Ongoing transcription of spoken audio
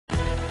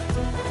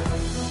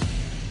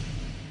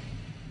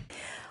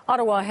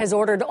Ottawa has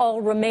ordered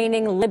all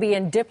remaining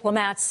Libyan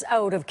diplomats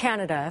out of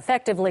Canada,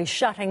 effectively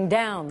shutting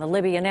down the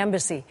Libyan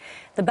Embassy.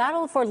 The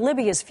battle for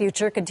Libya's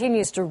future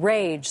continues to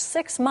rage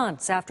 6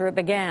 months after it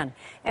began,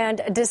 and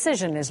a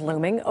decision is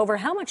looming over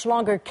how much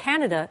longer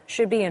Canada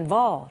should be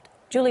involved.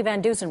 Julie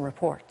Van Dusen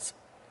reports.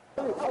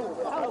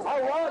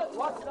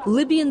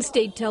 Libyan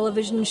state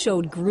television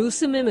showed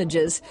gruesome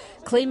images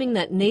claiming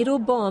that NATO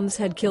bombs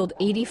had killed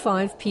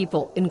 85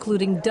 people,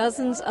 including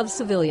dozens of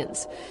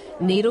civilians.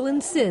 NATO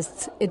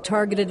insists it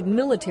targeted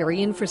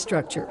military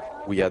infrastructure.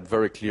 We had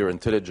very clear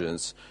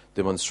intelligence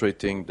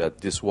demonstrating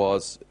that this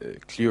was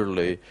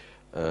clearly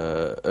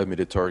a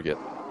military target.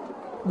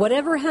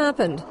 Whatever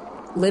happened,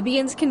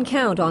 Libyans can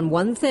count on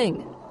one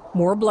thing: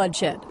 more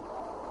bloodshed.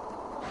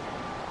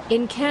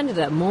 In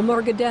Canada,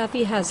 Muammar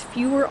Gaddafi has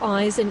fewer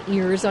eyes and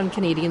ears on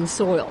Canadian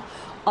soil.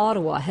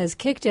 Ottawa has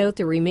kicked out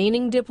the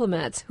remaining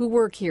diplomats who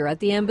work here at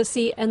the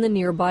embassy and the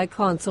nearby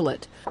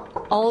consulate,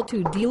 all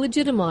to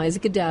delegitimize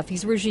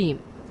Gaddafi's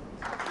regime.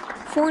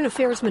 Foreign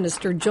Affairs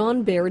Minister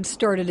John Baird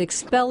started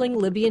expelling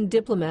Libyan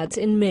diplomats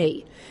in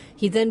May.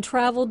 He then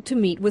traveled to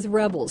meet with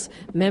rebels,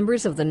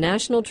 members of the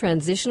National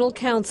Transitional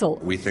Council.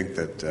 We think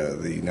that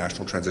the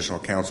National Transitional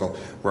Council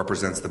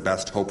represents the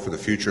best hope for the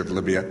future of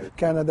Libya.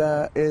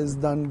 Canada has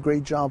done a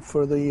great job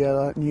for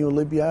the new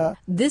Libya.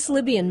 This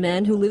Libyan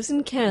man who lives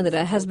in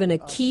Canada has been a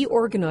key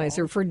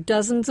organizer for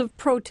dozens of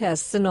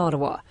protests in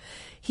Ottawa.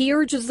 He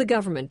urges the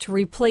government to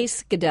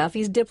replace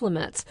Gaddafi's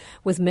diplomats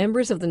with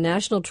members of the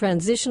National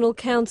Transitional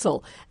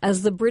Council,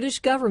 as the British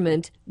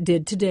government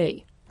did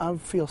today. I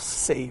feel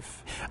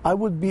safe. I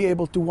would be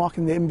able to walk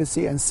in the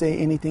embassy and say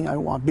anything I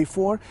want.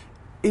 Before,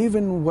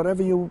 even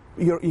whatever you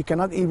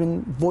cannot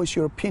even voice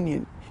your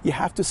opinion. You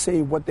have to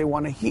say what they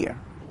want to hear.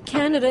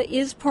 Canada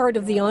is part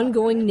of the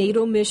ongoing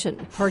NATO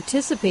mission,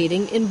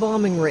 participating in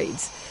bombing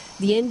raids.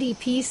 The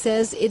NDP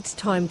says it's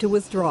time to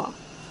withdraw.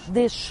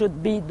 This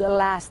should be the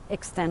last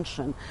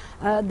extension.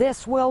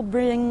 This will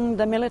bring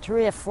the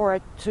military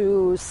effort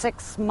to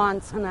 6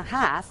 months and a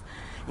half.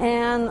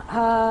 And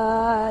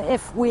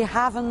if we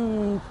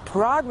haven't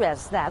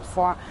progressed that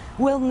far,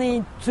 we'll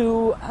need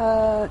to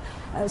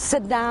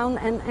sit down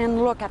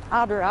and look at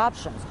other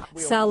options.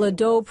 Salah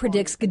Doe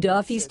predicts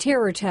Gaddafi's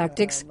terror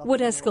tactics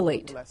would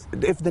escalate.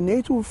 If the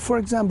NATO, for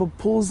example,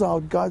 pulls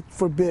out, God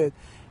forbid,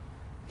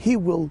 he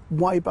will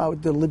wipe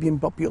out the Libyan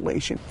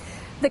population.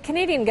 The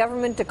Canadian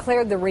government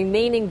declared the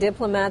remaining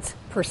diplomats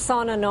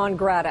persona non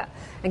grata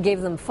and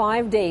gave them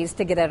 5 days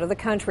to get out of the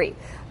country.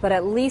 But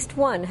at least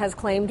one has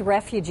claimed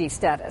refugee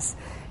status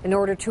in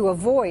order to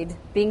avoid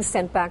being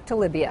sent back to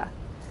Libya.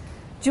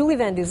 Julie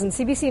Van Dusen,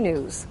 CBC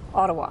News,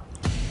 Ottawa.